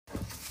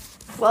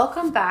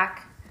Welcome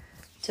back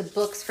to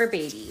Books for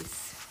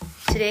Babies.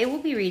 Today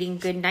we'll be reading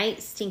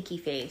Goodnight Stinky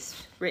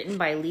Face, written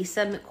by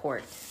Lisa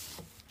McCourt.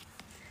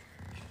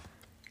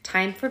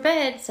 Time for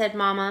bed, said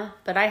Mama,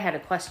 but I had a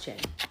question.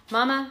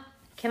 Mama,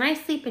 can I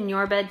sleep in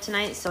your bed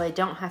tonight so I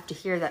don't have to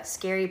hear that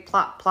scary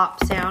plop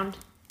plop sound?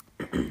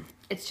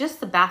 It's just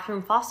the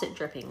bathroom faucet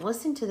dripping.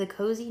 Listen to the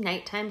cozy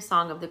nighttime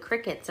song of the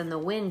crickets and the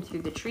wind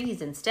through the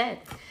trees instead.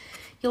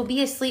 You'll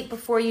be asleep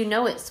before you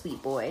know it,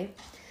 sweet boy.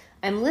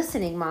 I'm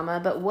listening, Mama,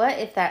 but what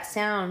if that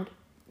sound,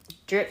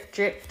 drip,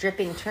 drip,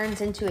 dripping, turns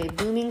into a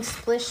booming,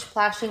 splish,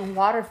 splashing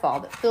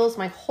waterfall that fills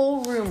my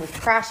whole room with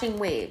crashing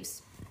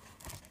waves?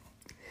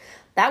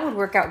 That would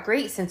work out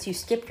great since you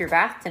skipped your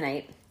bath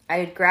tonight.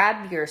 I'd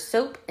grab your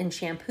soap and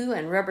shampoo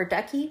and rubber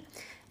ducky,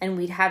 and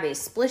we'd have a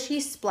splishy,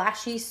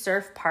 splashy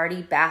surf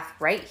party bath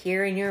right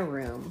here in your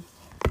room.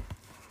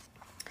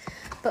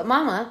 But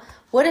Mama,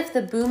 what if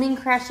the booming,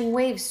 crashing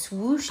waves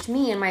swooshed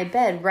me in my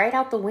bed right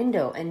out the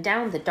window and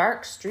down the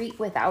dark street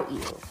without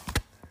you?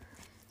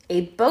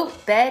 A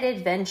boat bed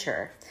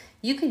adventure.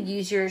 You could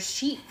use your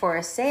sheet for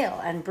a sail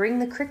and bring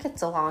the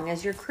crickets along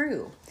as your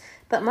crew.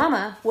 But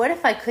Mama, what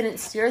if I couldn't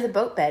steer the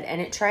boat bed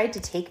and it tried to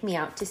take me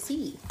out to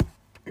sea?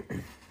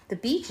 The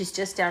beach is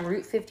just down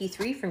Route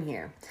 53 from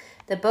here.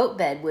 The boat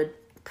bed would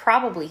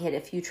probably hit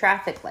a few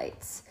traffic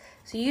lights,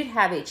 so you'd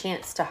have a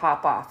chance to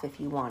hop off if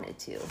you wanted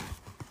to.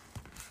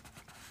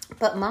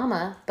 But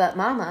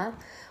Mama,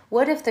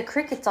 what if the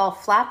crickets all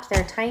flapped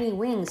their tiny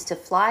wings to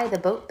fly the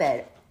boat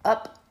bed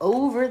up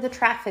over the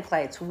traffic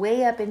lights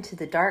way up into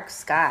the dark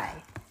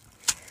sky?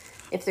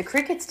 If the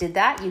crickets did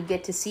that, you'd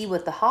get to see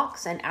what the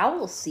hawks and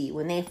owls see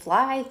when they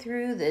fly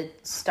through the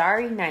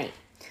starry night.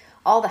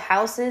 All the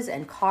houses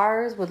and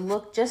cars would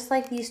look just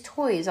like these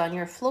toys on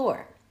your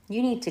floor.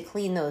 You need to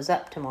clean those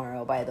up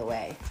tomorrow, by the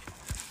way.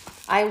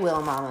 I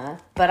will, Mama,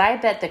 but I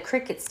bet the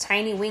crickets'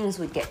 tiny wings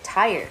would get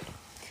tired.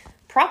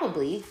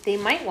 Probably, they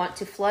might want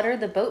to flutter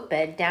the boat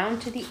bed down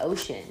to the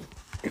ocean.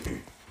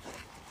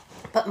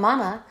 But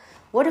Mama,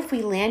 what if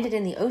we landed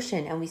in the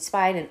ocean and we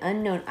spied an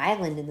unknown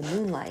island in the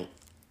moonlight?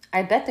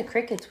 I bet the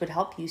crickets would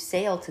help you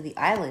sail to the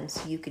island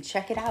so you could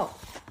check it out.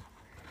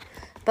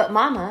 But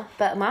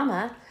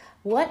Mama,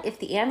 what if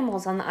the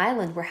animals on the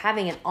island were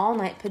having an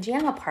all-night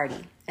pajama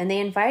party and they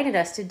invited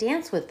us to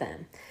dance with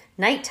them?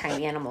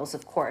 Nighttime animals,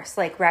 of course,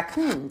 like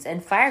raccoons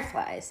and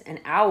fireflies and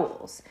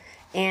owls.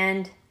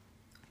 And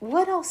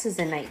what else is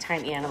a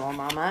nighttime animal,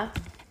 Mama?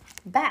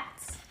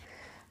 Bats.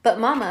 But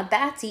Mama,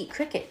 bats eat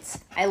crickets.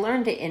 I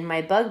learned it in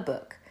my bug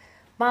book.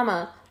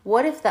 Mama,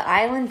 what if the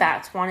island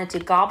bats wanted to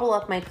gobble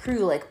up my crew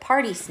like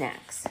party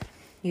snacks?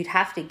 You'd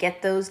have to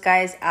get those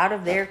guys out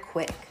of there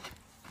quick.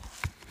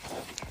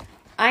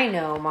 I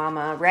know,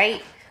 Mama,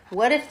 right?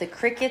 What if the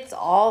crickets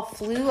all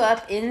flew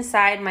up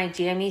inside my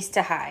jammies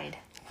to hide?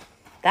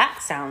 That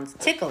sounds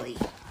tickly.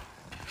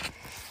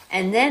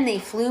 And then they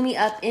flew me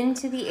up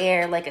into the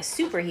air like a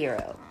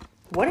superhero.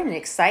 What an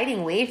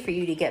exciting way for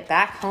you to get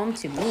back home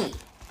to me.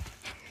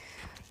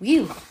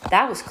 Phew,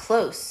 that was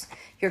close.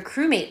 Your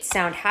crewmates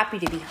sound happy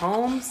to be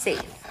home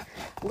safe.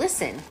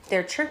 Listen,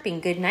 they're chirping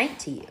good night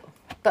to you.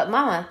 But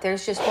Mama,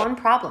 there's just one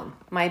problem.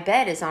 My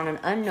bed is on an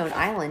unknown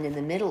island in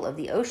the middle of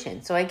the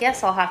ocean, so I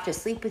guess I'll have to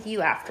sleep with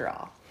you after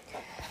all.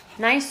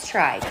 Nice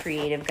try,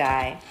 creative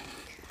guy.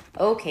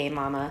 Okay,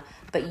 Mama,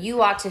 but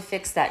you ought to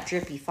fix that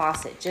drippy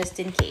faucet just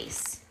in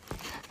case.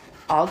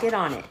 I'll get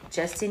on it,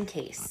 just in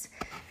case.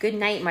 Good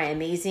night, my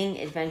amazing,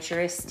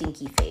 adventurous,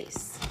 stinky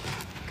face.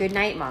 Good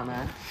night,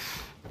 Mama.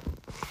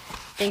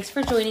 Thanks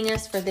for joining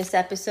us for this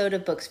episode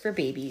of Books for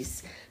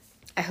Babies.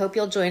 I hope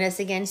you'll join us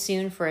again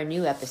soon for a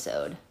new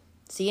episode.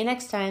 See you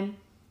next time,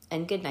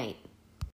 and good night.